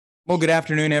Well, good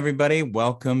afternoon, everybody.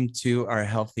 Welcome to our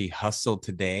Healthy Hustle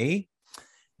today.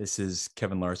 This is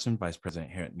Kevin Larson, Vice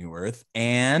President here at New Earth,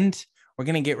 and we're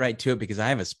going to get right to it because I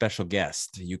have a special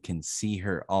guest. You can see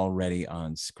her already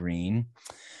on screen.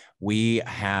 We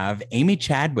have Amy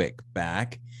Chadwick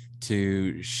back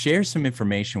to share some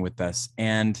information with us,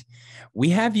 and we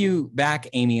have you back,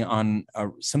 Amy, on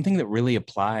something that really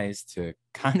applies to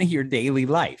kind of your daily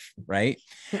life, right?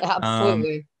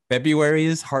 Absolutely. February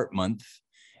is Heart Month.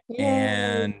 Yay.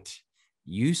 And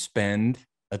you spend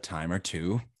a time or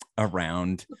two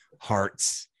around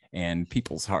hearts and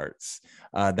people's hearts.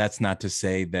 That's not to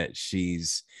say that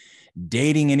she's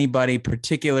dating anybody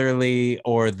particularly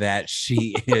or that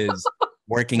she is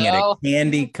working at a No.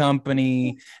 candy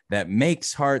company that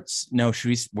makes hearts. No,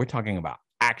 we're talking about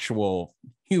actual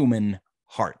human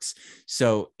hearts.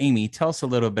 So, Amy, tell us a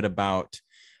little bit about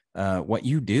what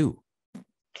you do.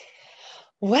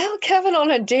 Well, Kevin, on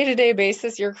a day-to-day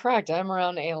basis, you're correct. I'm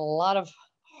around a lot of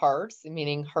hearts,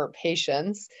 meaning heart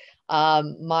patients.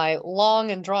 My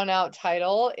long and drawn-out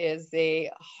title is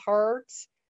a heart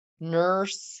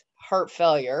nurse heart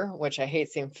failure, which I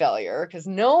hate saying failure because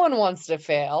no one wants to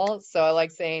fail. So I like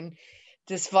saying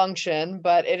dysfunction,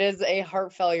 but it is a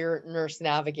heart failure nurse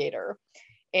navigator.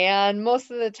 And most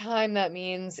of the time that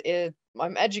means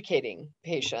I'm educating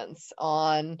patients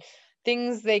on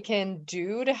things they can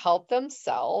do to help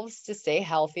themselves to stay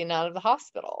healthy and out of the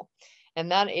hospital.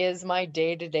 And that is my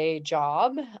day-to-day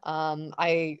job.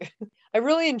 I I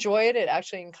really enjoy it. It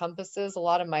actually encompasses a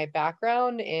lot of my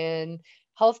background in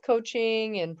health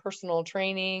coaching and personal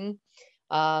training.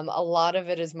 A lot of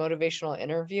it is motivational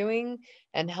interviewing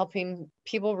and helping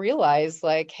people realize,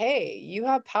 like, hey, you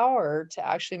have power to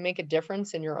actually make a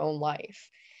difference in your own life.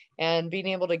 And being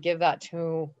able to give that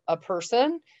to a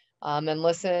person and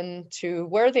listen to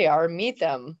where they are, meet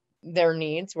them, their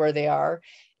needs, where they are,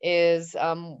 is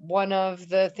one of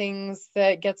the things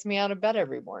that gets me out of bed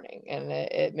every morning. And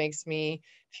it makes me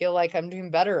feel like I'm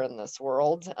doing better in this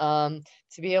world, to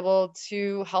be able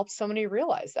to help somebody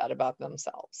realize that about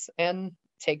themselves and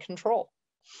take control.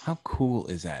 How cool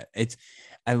is that?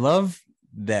 I love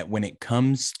that when it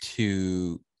comes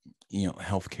to,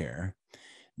 healthcare,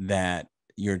 that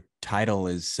your title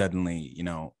is suddenly,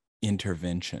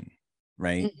 intervention,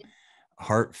 right? Mhm.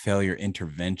 Heart failure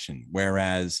intervention.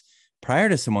 Whereas prior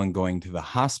to someone going to the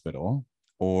hospital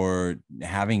or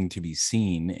having to be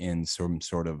seen in some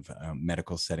sort of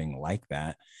medical setting like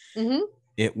that, Mhm.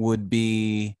 it would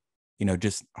be,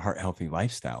 just heart healthy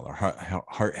lifestyle or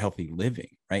heart healthy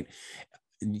living, right?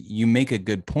 You make a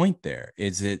good point there.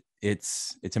 It's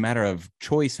a matter of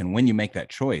choice and when you make that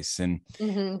choice, and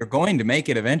Mhm. you're going to make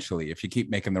it eventually. If you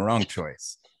keep making the wrong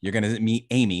choice, you're going to meet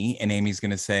Amy, and Amy's going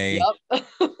to say, Yep.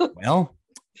 well,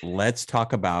 let's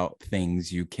talk about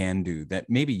things you can do that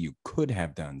maybe you could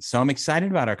have done. So I'm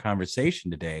excited about our conversation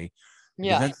today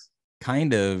because Yeah. that's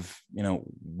kind of,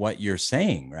 what you're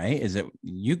saying, right? Is that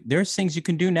there's things you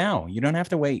can do now. You don't have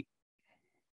to wait.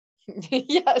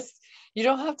 Yes. You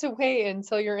don't have to wait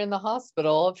until you're in the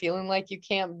hospital feeling like you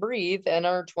can't breathe and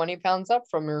are 20 pounds up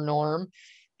from your norm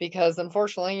because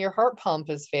unfortunately your heart pump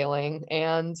is failing.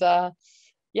 And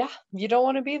yeah, you don't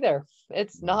want to be there.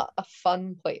 It's not a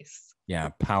fun place.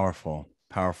 Yeah, powerful,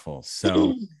 powerful.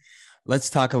 So let's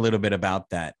talk a little bit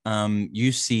about that.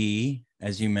 You see,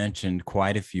 as you mentioned,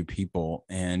 quite a few people,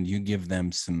 and you give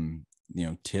them some,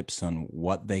 tips on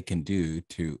what they can do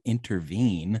to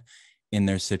intervene in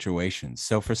their situations.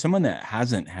 So for someone that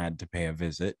hasn't had to pay a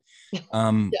visit, Yes,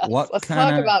 let's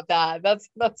talk about that.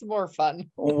 That's more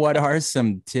fun. what are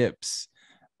some tips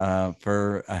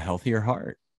for a healthier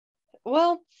heart?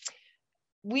 Well,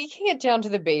 we can get down to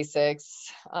the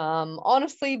basics,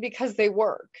 honestly, because they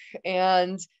work.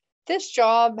 And this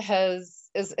job has,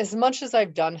 as much as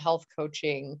I've done health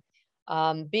coaching,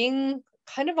 being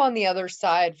kind of on the other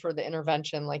side for the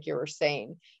intervention, like you were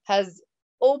saying, has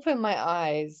opened my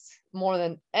eyes more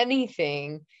than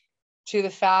anything to the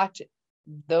fact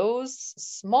those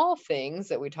small things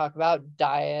that we talk about,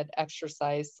 diet,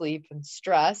 exercise, sleep, and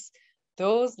stress,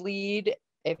 those lead,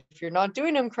 if you're not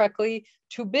doing them correctly,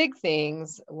 to big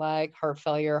things like heart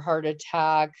failure, heart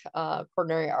attack,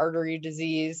 coronary artery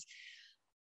disease.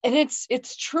 And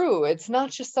it's true. It's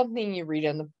not just something you read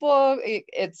in the book.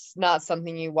 It's not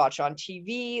something you watch on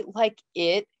TV. Like,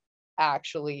 it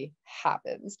actually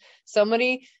happens.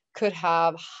 Somebody could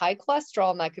have high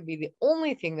cholesterol, and that could be the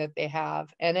only thing that they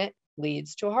have, and it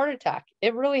leads to a heart attack.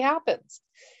 It really happens.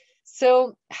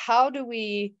 So how do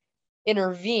we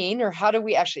intervene, or how do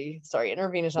we actually, sorry,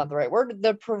 intervene is not the right word,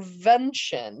 the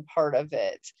prevention part of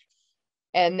it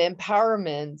and the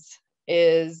empowerment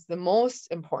is the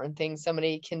most important thing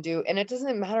somebody can do. And it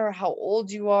doesn't matter how old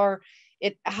you are.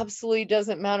 It absolutely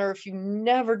doesn't matter if you've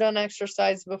never done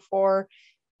exercise before.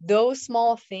 Those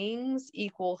small things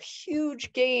equal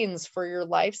huge gains for your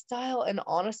lifestyle and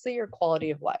honestly, your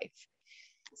quality of life.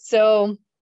 So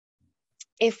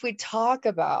if we talk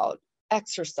about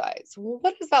exercise, well,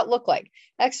 what does that look like?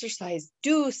 Exercise,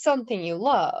 do something you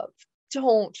love.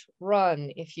 Don't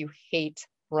run if you hate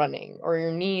running or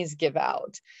your knees give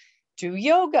out. Do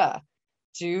yoga,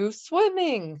 do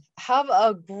swimming, have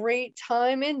a great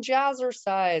time in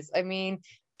jazzercise. I mean,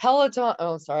 Peloton.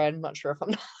 Oh, sorry, I'm not sure if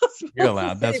I'm not You're supposed to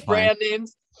allowed. say That's fine. brand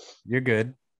names. You're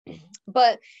good.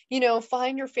 But,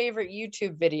 find your favorite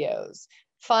YouTube videos,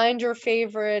 find your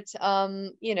favorite,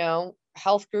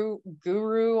 health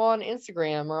guru on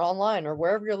Instagram or online or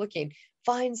wherever you're looking.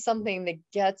 Find something that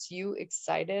gets you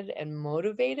excited and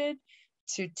motivated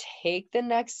to take the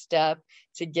next step,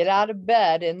 to get out of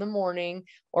bed in the morning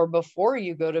or before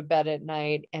you go to bed at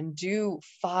night and do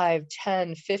 5,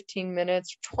 10, 15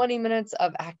 minutes, 20 minutes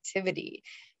of activity.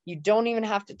 You don't even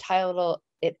have to title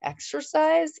it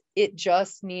exercise. It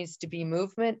just needs to be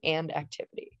movement and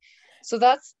activity. So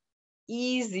that's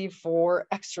easy for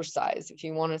exercise, if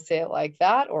you want to say it like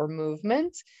that, or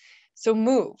movement. So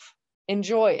move,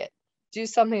 enjoy it, do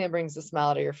something that brings a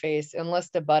smile to your face,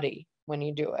 enlist a buddy when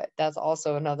you do it. That's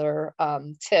also another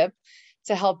tip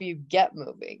to help you get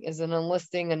moving, is an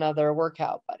enlisting another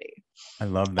workout buddy. I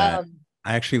love that.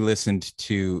 I actually listened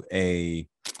to a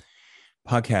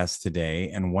podcast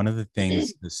today, and one of the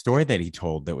things, the story that he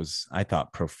told that was, I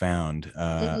thought, profound.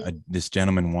 This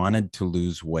gentleman wanted to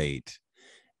lose weight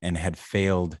and had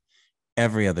failed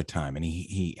every other time, and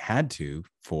he had to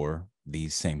for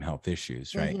these same health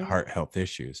issues, right? Heart health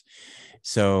issues.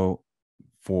 So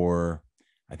for,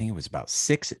 I think it was about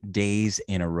 6 days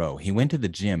in a row, he went to the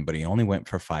gym, but he only went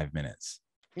for 5 minutes.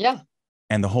 Yeah.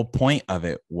 And the whole point of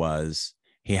it was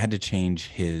he had to change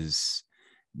his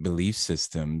belief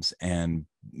systems and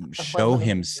show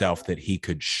himself that he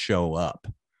could show up.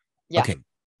 Yeah. Okay,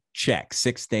 check.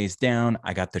 6 days down,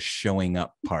 I got the showing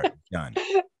up part done.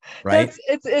 Right?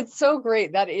 It's so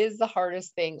great. That is the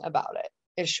hardest thing about it,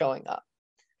 is showing up.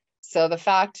 So the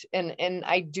fact, and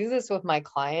I do this with my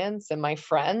clients and my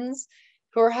friends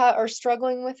who are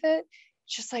struggling with it,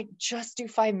 just do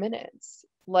 5 minutes.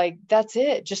 Like, that's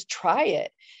it. Just try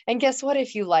it. And guess what?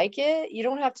 If you like it, you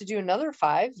don't have to do another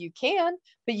 5. You can,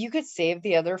 but you could save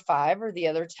the other 5 or the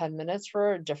other 10 minutes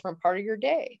for a different part of your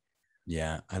day.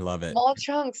 Yeah, I love it. Small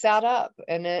chunks add up,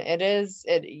 and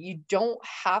you don't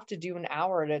have to do an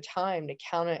hour at a time to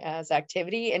count it as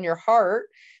activity, and your heart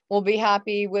will be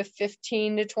happy with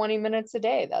 15 to 20 minutes a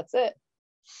day. That's it.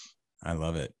 I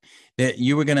love it.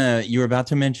 You were about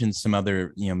to mention some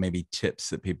other, maybe tips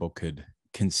that people could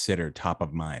consider top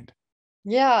of mind.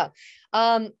 Yeah.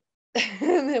 One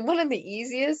of the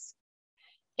easiest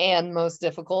and most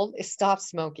difficult is stop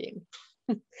smoking.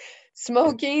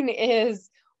 Smoking is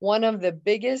one of the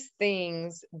biggest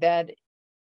things that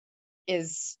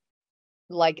is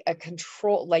like a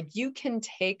control. Like, you can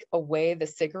take away the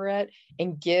cigarette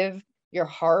and give your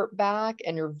heart back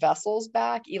and your vessels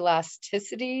back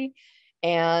elasticity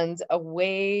and a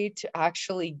way to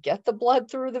actually get the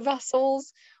blood through the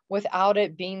vessels without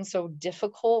it being so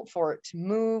difficult for it to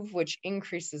move, which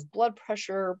increases blood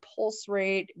pressure, pulse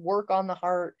rate, work on the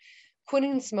heart.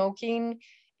 Quitting smoking,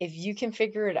 if you can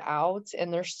figure it out,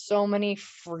 and there's so many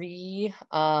free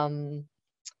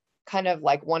kind of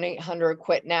like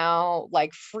 1-800-QUIT now,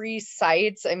 like free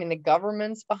sites. I mean, the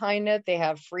government's behind it. They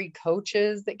have free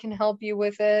coaches that can help you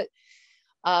with it.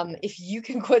 If you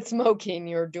can quit smoking,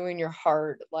 you're doing your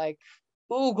heart like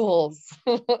oogles,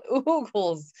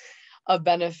 oogles a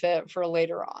benefit for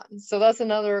later on. So that's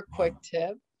another quick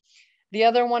tip. The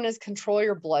other one is control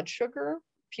your blood sugar.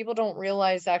 People don't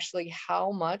realize actually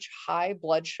how much high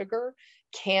blood sugar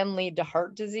can lead to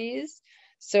heart disease.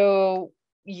 So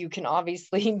you can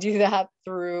obviously do that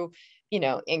through,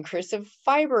 increase of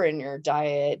fiber in your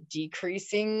diet,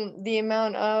 decreasing the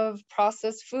amount of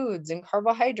processed foods and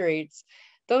carbohydrates,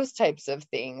 those types of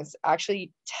things.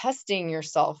 Actually testing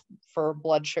yourself for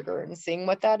blood sugar and seeing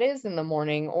what that is in the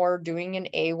morning, or doing an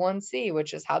A1C,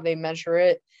 which is how they measure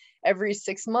it every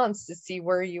 6 months to see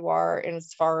where you are in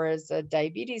as far as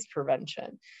diabetes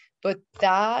prevention. But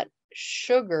that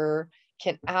sugar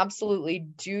can absolutely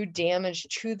do damage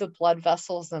to the blood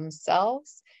vessels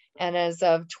themselves. And as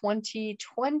of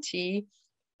 2020,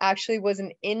 actually was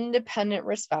an independent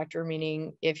risk factor,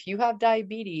 meaning if you have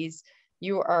diabetes,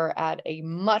 you are at a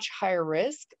much higher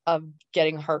risk of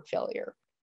getting heart failure.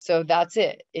 So that's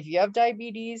it. If you have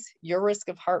diabetes, your risk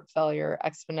of heart failure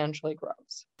exponentially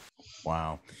grows.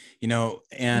 Wow.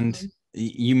 And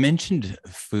You mentioned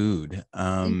food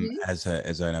Hmm. as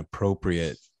an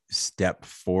appropriate step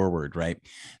forward, right?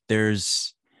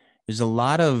 There's there's a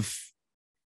lot of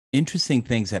interesting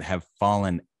things that have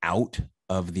fallen out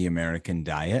of the American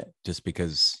diet just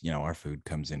because, our food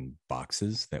comes in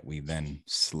boxes that we then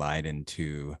slide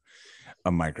into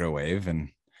a microwave and,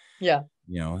 Yeah.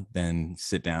 then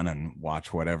sit down and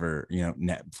watch whatever,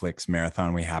 Netflix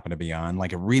marathon we happen to be on,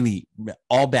 like a really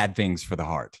all bad things for the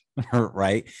heart,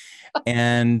 right?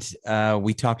 And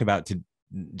we talked about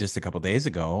just a couple of days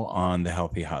ago on the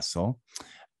Healthy Hustle,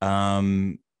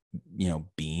 um,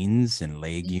 beans and Hmm.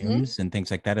 legumes and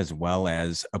things like that, as well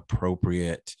as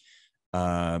appropriate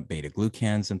beta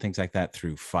glucans and things like that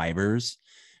through fibers,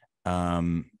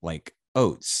 like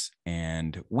oats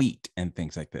and wheat and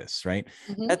things like this, right?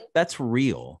 Hmm. That's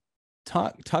real.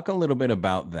 Talk a little bit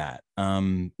about that.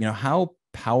 How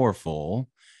powerful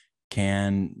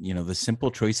can, the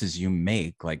simple choices you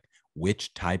make, like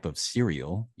which type of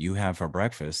cereal you have for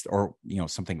breakfast or,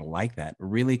 something like that,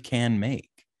 really can make.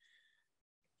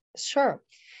 Sure.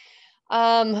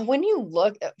 When you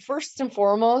look first and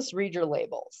foremost, read your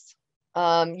labels.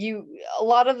 A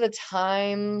lot of the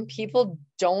time, people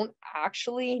don't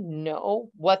actually know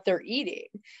what they're eating.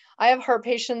 I have heart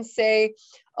patients say,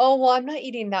 "Oh, well, I'm not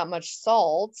eating that much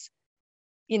salt.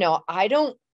 I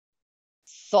don't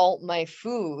salt my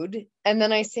food." And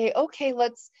then I say, "Okay,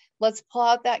 let's pull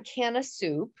out that can of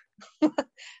soup.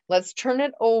 Let's turn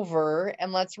it over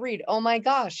and let's read. Oh my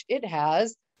gosh, it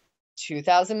has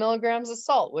 2,000 milligrams of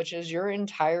salt, which is your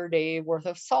entire day worth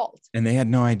of salt." And they had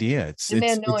no idea. it's And they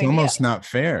it's had no it's idea. almost not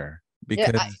fair Yeah,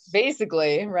 because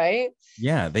basically, right?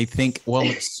 yeah, they think, well,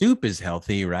 soup is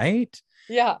healthy, right?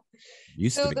 Yeah.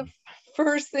 Used to So the be.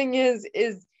 first thing is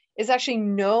actually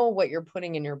know what you're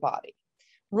putting in your body.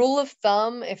 Rule of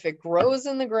thumb, if it grows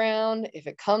in the ground, if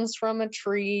it comes from a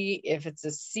tree, if it's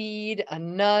a seed, a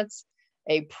nut,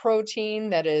 a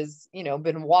protein that is,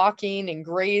 been walking and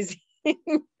grazing,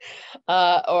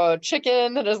 or a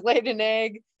chicken that has laid an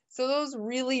egg. So those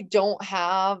really don't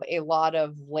have a lot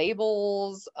of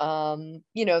labels.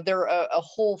 They're a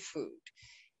whole food.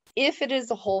 If it is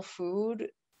a whole food,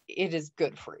 it is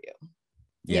good for you.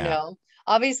 you Yeah. know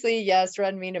Obviously, yes,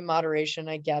 red meat in moderation,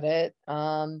 I get it.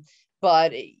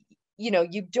 But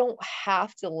you don't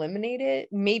have to eliminate it.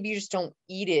 Maybe you just don't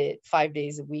eat it 5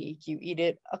 days a week. You eat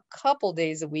it a couple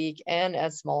days a week and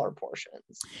at smaller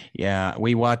portions. Yeah,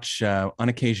 we watch on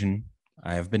occasion.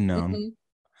 I have been known. Hmm.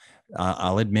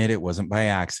 I'll admit it wasn't by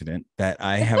accident that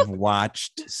I have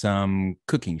watched some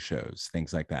cooking shows,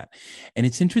 things like that. And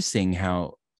it's interesting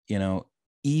how,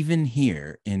 even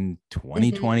here in Hmm.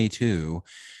 2022,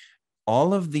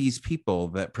 all of these people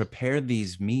that prepare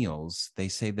these meals, they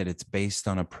say that it's based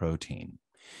on a protein.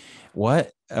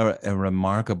 What a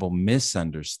remarkable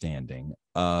misunderstanding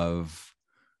of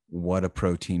what a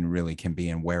protein really can be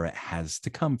and where it has to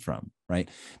come from, right?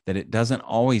 That it doesn't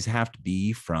always have to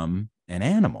be from an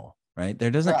animal, right?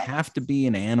 There doesn't Correct. have to be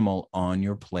an animal on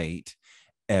your plate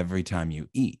every time you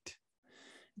eat.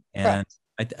 And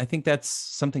Correct. I think that's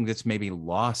something that's maybe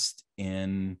lost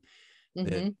in Hmm.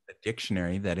 the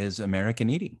dictionary that is American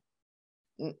eating.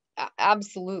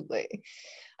 Absolutely.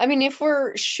 I mean, if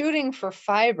we're shooting for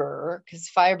fiber, because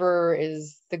fiber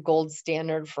is the gold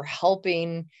standard for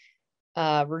helping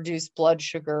reduce blood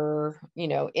sugar,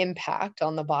 impact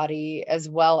on the body, as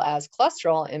well as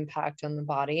cholesterol impact on the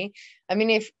body. I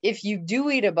mean, if you do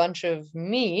eat a bunch of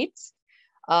meat,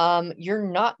 you're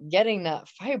not getting that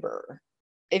fiber.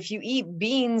 If you eat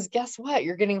beans, guess what?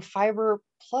 You're getting fiber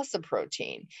plus a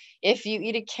protein. If you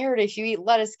eat a carrot, if you eat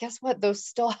lettuce, guess what? Those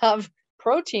still have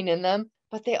protein in them,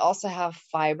 but they also have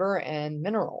fiber and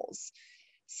minerals.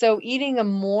 So eating a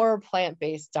more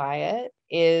plant-based diet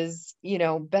is,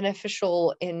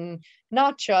 beneficial in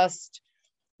not just,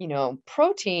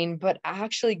 protein, but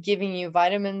actually giving you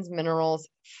vitamins, minerals,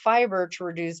 fiber to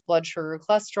reduce blood sugar,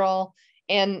 cholesterol,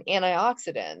 and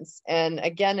antioxidants. And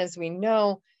again, as we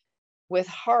know, with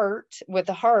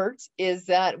the heart is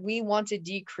that we want to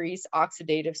decrease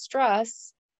oxidative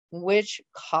stress, which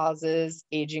causes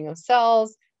aging of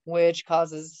cells, which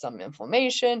causes some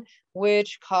inflammation,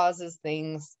 which causes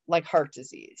things like heart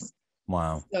disease.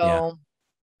 Wow. Yeah. So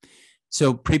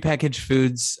So prepackaged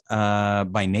foods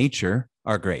by nature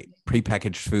are great.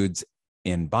 Prepackaged foods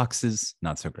in boxes,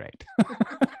 not so great.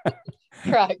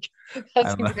 correct.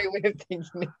 That's I a love, great way of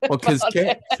thinking well, because about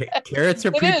it. carrots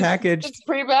are It is. prepackaged. It's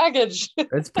prepackaged.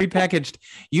 It's prepackaged.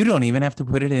 You don't even have to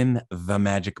put it in the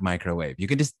magic microwave. You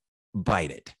can just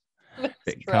bite it. That's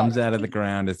If it comes correct. out of the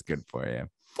ground, it's good for you.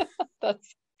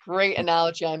 That's great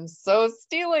analogy. I'm so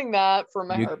stealing that for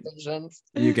my You heart patients.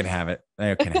 you can have it.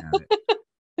 You can have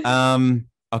it. Um,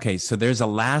 Okay, so there's a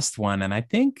last one, and I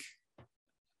think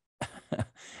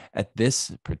at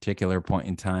this particular point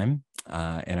in time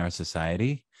in our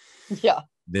society, Yeah.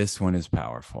 this one is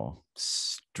powerful.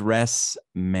 Stress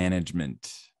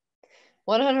management.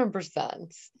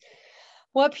 100%.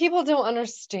 What people don't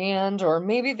understand, or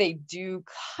maybe they do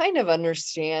kind of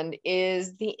understand,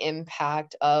 is the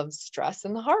impact of stress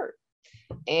in the heart.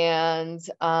 And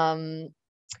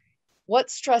what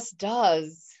stress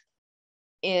does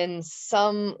in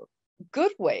some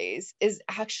good ways is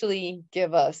actually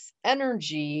give us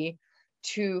energy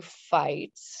to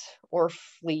fight or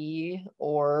flee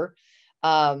or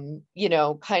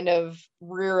kind of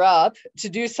rear up to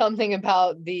do something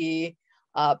about the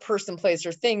person, place,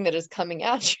 or thing that is coming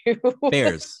at you.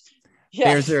 Bears.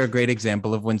 Bears Yes. are a great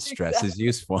example of when stress is Exactly.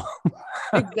 useful.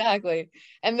 Exactly.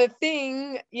 And the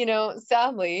thing,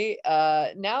 sadly,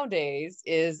 nowadays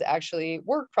is actually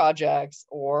work projects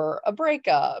or a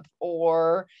breakup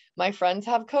or my friends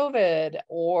have COVID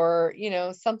or,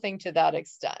 something to that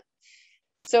extent.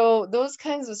 So those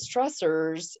kinds of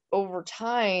stressors over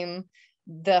time,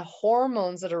 the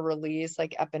hormones that are released,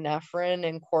 like epinephrine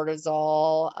and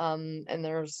cortisol, and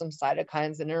there's some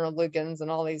cytokines and interleukins and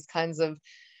all these kinds of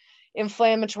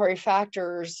inflammatory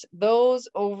factors, those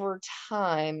over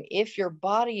time, if your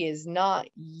body is not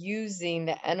using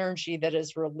the energy that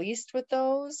is released with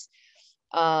those,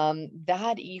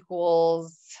 that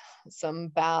equals some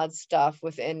bad stuff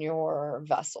within your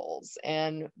vessels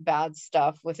and bad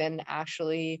stuff within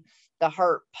actually the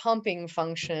heart pumping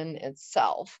function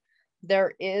itself.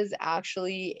 There is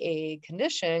actually a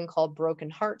condition called broken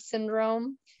heart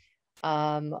syndrome,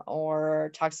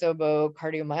 or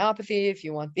toxobocardiomyopathy, if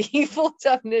you want the full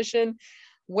definition,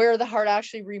 where the heart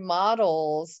actually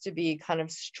remodels to be kind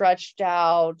of stretched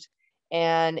out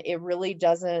and it really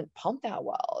doesn't pump that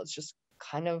well. It's just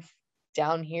kind of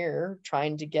down here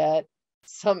trying to get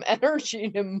some energy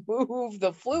to move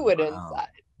the fluid Wow. inside.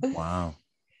 Wow.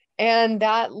 And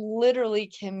that literally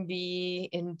can be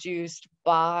induced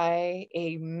by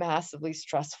a massively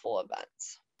stressful event.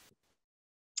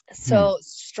 Hmm. So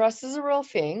stress is a real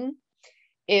thing.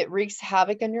 It wreaks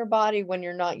havoc in your body when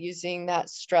you're not using that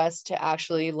stress to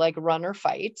actually like run or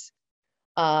fight.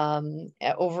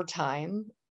 Over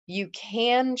time, you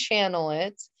can channel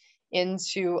it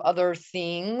into other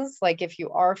things. Like if you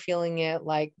are feeling it,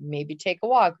 like maybe take a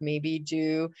walk, maybe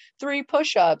do 3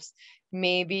 push-ups,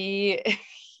 maybe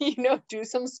do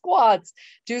some squats,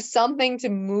 do something to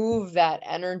move that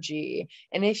energy.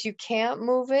 And if you can't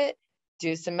move it,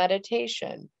 do some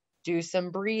meditation, do some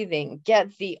breathing,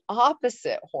 get the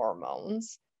opposite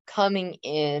hormones coming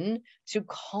in to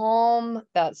calm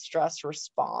that stress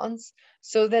response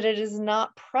so that it is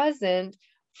not present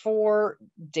for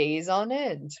days on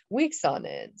end, weeks on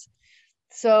end.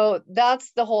 So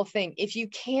that's the whole thing. If you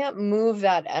can't move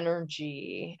that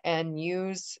energy and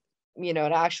use, it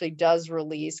actually does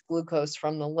release glucose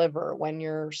from the liver when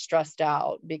you're stressed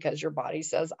out because your body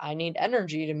says, I need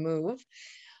energy to move.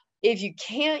 If you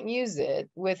can't use it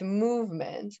with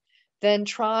movement, then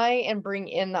try and bring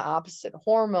in the opposite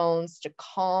hormones to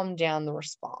calm down the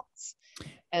response.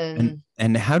 And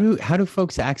how do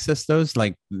folks access those?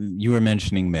 Like you were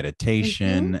mentioning Mhm.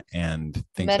 meditation and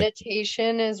things like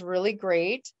Meditation is really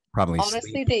great. probably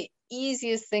Honestly, sleep. the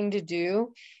easiest thing to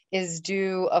do is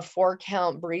do a 4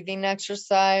 count breathing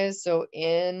exercise. So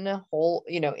in, hold,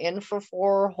 in for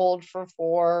 4, hold for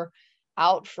 4,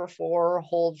 out for 4,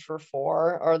 hold for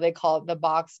 4, or they call it the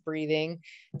box breathing.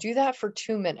 Do that for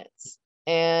 2 minutes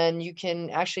and you can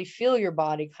actually feel your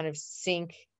body kind of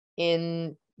sink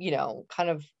in, kind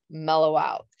of mellow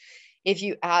out. If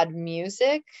you add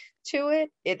music to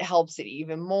it, it helps it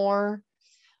even more.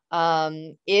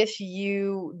 If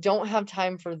you don't have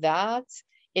time for that,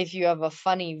 if you have a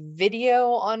funny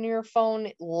video on your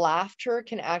phone, laughter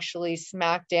can actually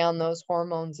smack down those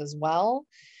hormones as well.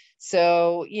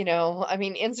 So,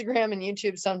 Instagram and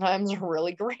YouTube sometimes are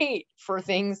really great for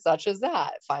things such as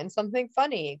that. Find something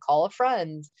funny, call a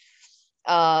friend.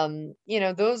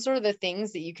 Those are the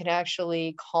things that you can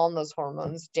actually calm those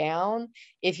hormones down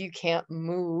if you can't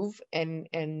move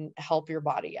and help your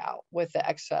body out with the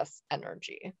excess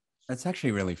energy. That's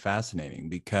actually really fascinating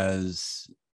because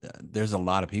there's a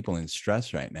lot of people in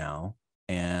stress right now,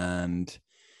 and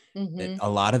Mm-hmm. a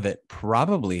lot of it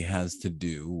probably has to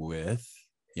do with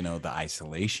the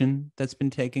isolation that's been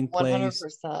taking place,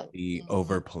 100%. the Mm-hmm.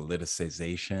 over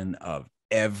politicization of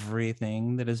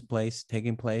everything that is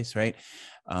taking place, right?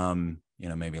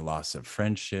 Maybe loss of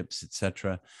friendships,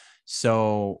 etc.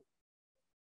 So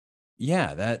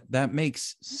yeah, that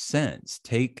makes sense.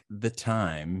 Take the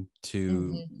time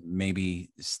to Mm-hmm.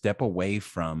 maybe step away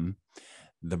from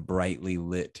the brightly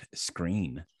lit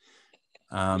screen.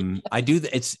 I do.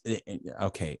 It's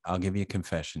okay. I'll give you a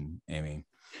confession, Amy.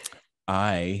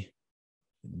 I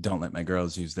don't let my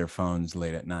girls use their phones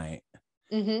late at night,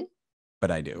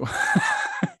 but I do.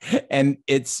 And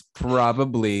it's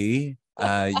probably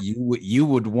you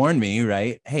would warn me,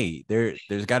 right? Hey,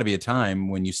 there's got to be a time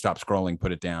when you stop scrolling,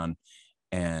 put it down,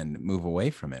 and move away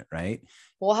from it, right?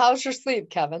 Well, how's your sleep,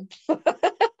 Kevin?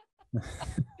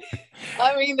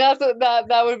 I mean,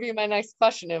 that would be my next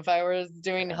question if I was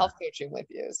doing health coaching with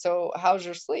you. So how's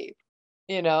your sleep?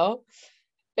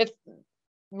 It's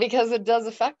because it does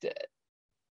affect it.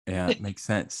 Yeah, it makes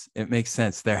sense. It makes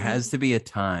sense. There has to be a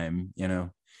time,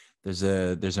 there's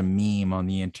a meme on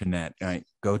the internet, right?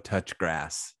 Go touch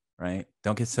grass, right?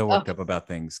 Don't get so worked up about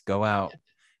things. Go out,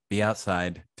 be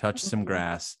outside, touch some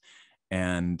grass,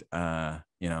 and hug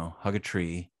a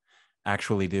tree.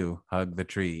 Actually do hug the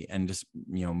tree and just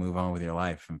move on with your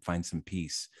life and find some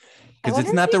peace, because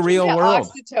it's not the real world.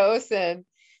 Oxytocin.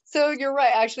 So you're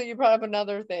right. Actually, you brought up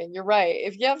another thing. You're right.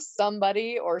 If you have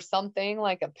somebody or something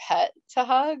like a pet to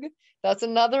hug, that's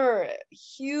another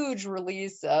huge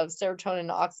release of serotonin and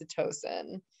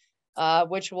oxytocin,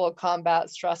 which will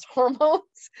combat stress hormones.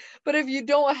 But if you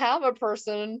don't have a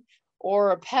person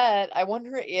or a pet, I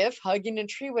wonder if hugging a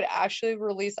tree would actually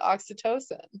release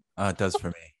oxytocin. It does for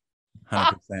me.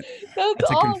 100%.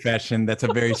 That's a confession. That's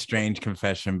a very strange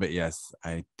confession, but yes,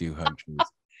 I do hug trees.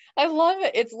 I love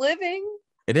it. It's living.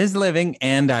 It is living.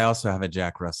 And I also have a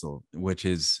Jack Russell, which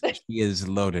she is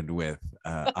loaded with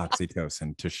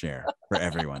oxytocin to share for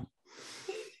everyone.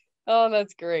 Oh,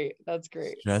 that's great. That's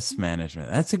great. Stress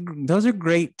management. Those are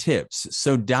great tips.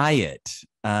 So diet,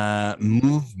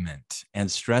 movement,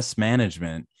 and stress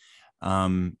management,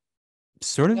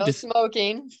 sort of just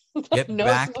smoking. Get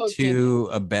back to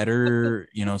a better,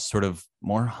 sort of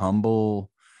more humble,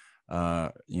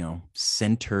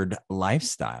 centered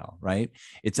lifestyle, right?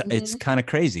 It's kind of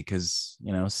crazy because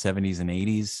 70s and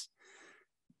 80s,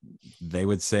 they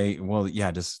would say, well, yeah,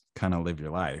 just kind of live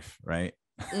your life, right?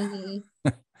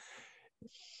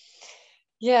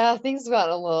 Yeah, things got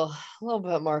a little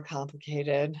bit more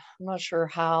complicated. I'm not sure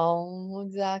how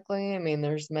exactly. I mean,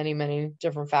 there's many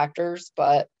different factors,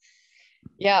 but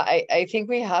yeah, I think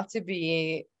we have to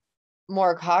be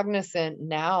more cognizant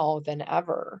now than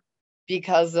ever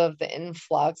because of the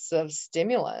influx of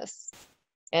stimulus.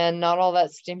 And not all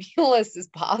that stimulus is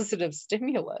positive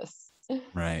stimulus.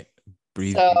 Right.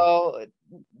 Breathe so deep.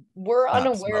 We're stop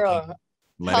unaware smoking.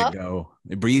 Let it go.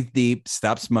 Breathe deep,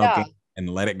 stop smoking, and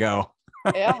let it go.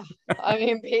 Yeah. I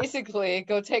mean, basically,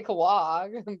 go take a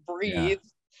walk and breathe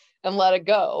and let it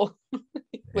go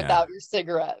without your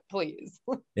cigarette, please.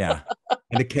 Yeah.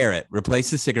 And a carrot.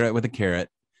 Replace the cigarette with a carrot.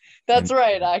 That's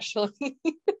right, actually.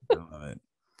 I love it.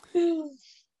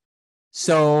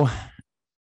 So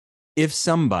if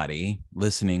somebody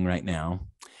listening right now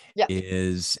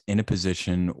is in a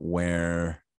position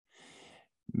where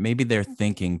maybe they're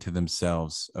thinking to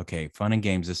themselves, okay, fun and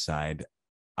games aside,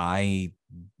 I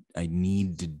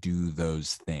need to do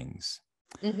those things.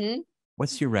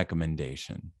 What's your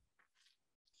recommendation?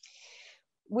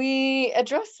 We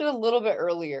addressed it a little bit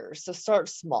earlier. So start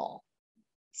small.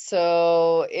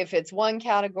 So if it's one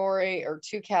category or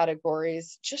two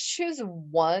categories, just choose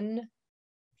one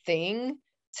thing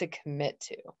to commit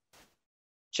to.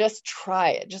 Just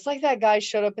try it. Just like that guy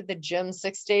showed up at the gym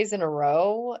 6 days in a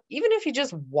row, even if he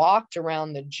just walked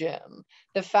around the gym,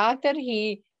 the fact that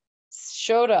he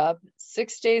showed up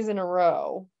 6 days in a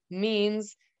row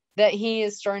means that he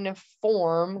is starting to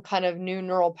form kind of new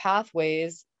neural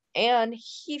pathways and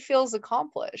he feels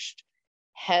accomplished.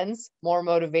 Hence, more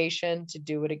motivation to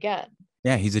do it again.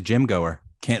 Yeah, he's a gym goer.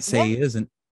 Can't say he isn't.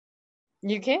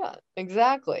 You can't.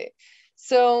 Exactly.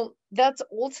 So that's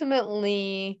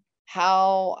ultimately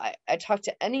how I talk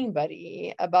to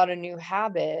anybody about a new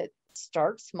habit.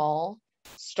 Start small.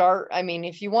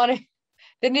 If you want to,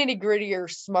 the nitty gritty or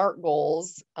SMART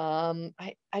goals, I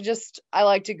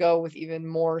like to go with even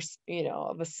more,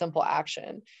 of a simple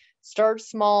action. Start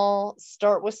small,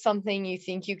 start with something you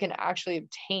think you can actually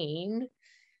obtain,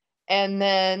 and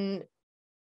then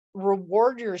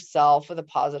reward yourself with a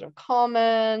positive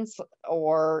comments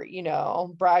or,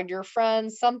 brag to your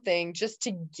friends, something just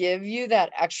to give you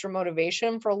that extra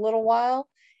motivation for a little while.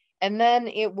 And then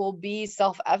it will be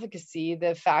self-efficacy.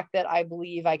 The fact that I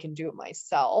believe I can do it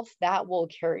myself, that will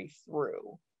carry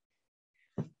through.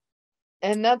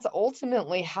 And that's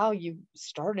ultimately how you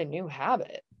start a new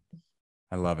habit.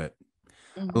 I love it.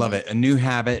 I love it. A new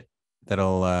habit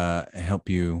that'll help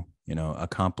you,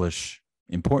 accomplish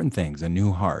important things, a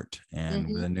new heart. And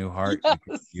with a new heart,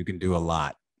 you can do a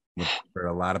lot for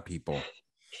a lot of people.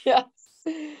 Yes.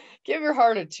 Give your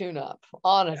heart a tune-up,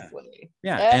 honestly.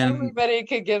 Yeah. Everybody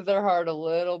could give their heart a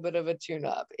little bit of a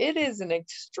tune-up. It is an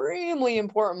extremely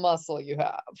important muscle you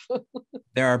have.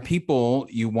 There are people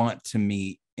you want to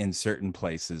meet in certain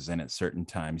places and at certain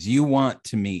times. You want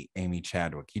to meet Amy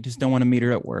Chadwick. You just don't want to meet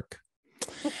her at work.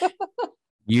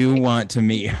 You want to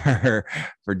meet her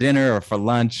for dinner or for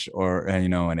lunch or,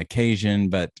 an occasion,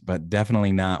 but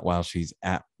definitely not while she's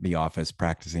at the office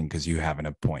practicing because you have an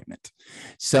appointment.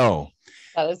 So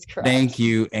that is correct. Thank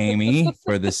you, Amy,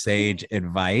 for the sage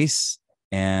advice.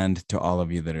 And to all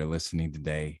of you that are listening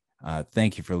today,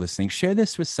 thank you for listening. Share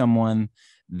this with someone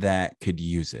that could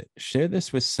use it. Share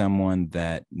this with someone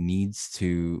that needs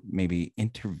to maybe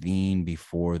intervene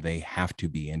before they have to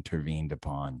be intervened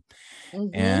upon,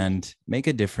 and make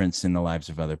a difference in the lives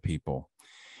of other people.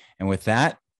 And with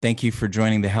that, thank you for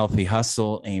joining the Healthy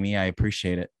Hustle, Amy. I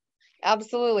appreciate it.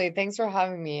 Absolutely. Thanks for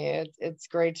having me. It's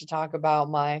great to talk about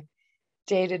my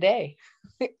day-to-day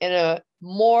in a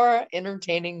more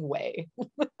entertaining way.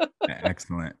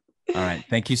 Excellent. All right.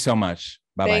 Thank you so much.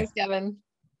 Bye-bye. Thanks, Kevin.